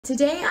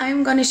Today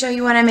I'm going to show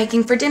you what I'm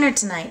making for dinner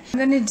tonight. I'm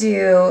going to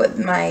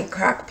do my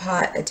crock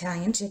pot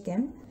Italian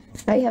chicken.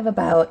 I have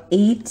about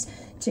 8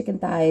 chicken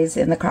thighs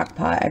in the crock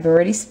pot. I've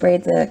already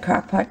sprayed the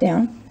crock pot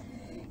down.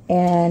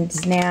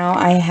 And now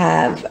I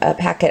have a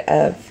packet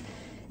of,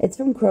 it's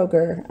from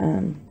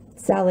Kroger,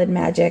 Salad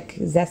Magic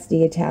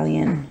Zesty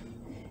Italian.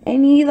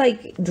 Any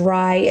like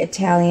dry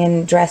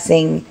Italian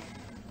dressing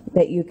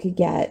that you could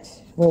get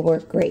will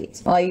work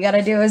great. All you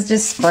gotta do is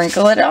just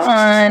sprinkle it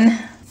on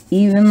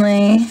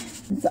evenly.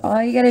 That's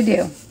all you gotta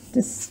do.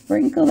 Just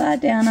sprinkle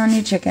that down on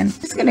your chicken. I'm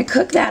just gonna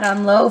cook that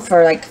on low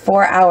for like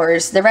 4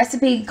 hours. The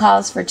recipe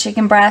calls for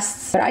chicken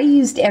breasts, but I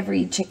used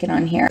every chicken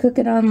on here. Cook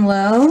it on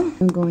low.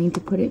 I'm going to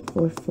put it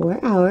for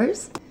 4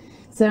 hours.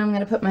 So I'm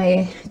gonna put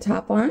my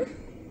top on.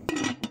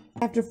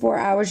 After 4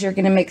 hours, you're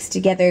gonna mix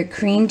together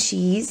cream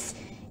cheese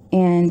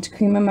and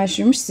cream of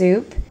mushroom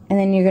soup. And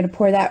then you're gonna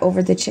pour that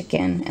over the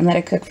chicken and let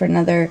it cook for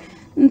another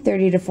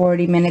 30 to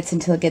 40 minutes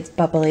until it gets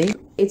bubbly.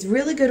 It's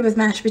really good with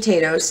mashed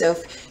potatoes, so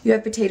if you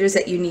have potatoes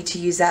that you need to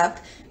use up,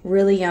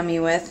 really yummy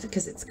with,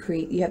 because it's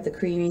you have the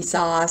creamy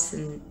sauce,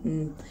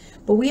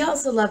 but we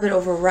also love it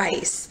over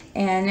rice.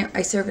 And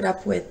I serve it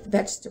up with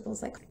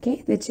vegetables.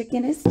 Okay, the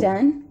chicken is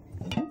done.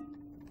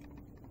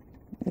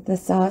 With the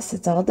sauce,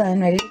 it's all done,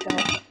 ready to go.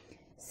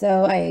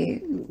 So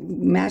I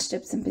mashed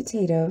up some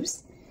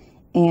potatoes,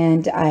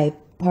 and I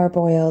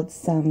parboiled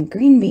some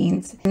green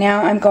beans.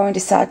 Now I'm going to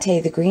saute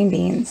the green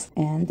beans,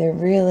 and they're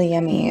really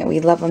yummy. We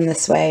love them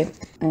this way.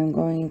 I'm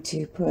going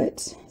to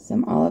put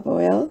some olive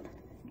oil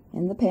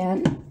in the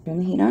pan. Turn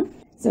the heat on.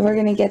 So we're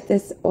going to get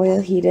this oil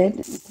heated.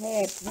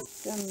 Okay, I put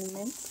some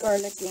minced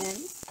garlic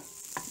in.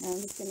 Now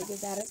I'm just going to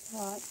give that a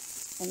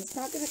toss. And it's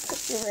not going to cook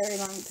for very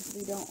long because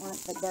we don't want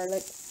the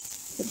garlic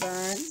to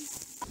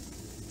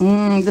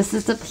burn. This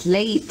is the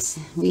plate.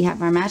 We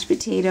have our mashed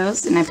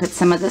potatoes, and I put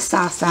some of the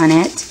sauce on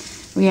it.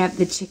 We have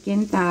the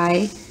chicken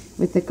thigh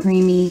with the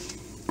creamy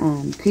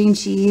cream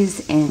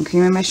cheese and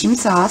cream of mushroom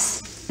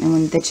sauce. And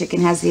when the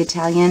chicken has the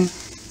Italian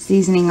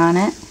seasoning on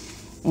it.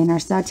 And our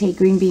sauteed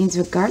green beans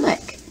with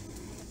garlic.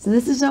 So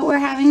this is what we're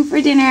having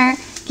for dinner.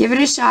 Give it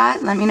a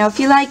shot. Let me know if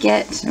you like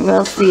it.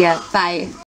 We'll see ya. Bye.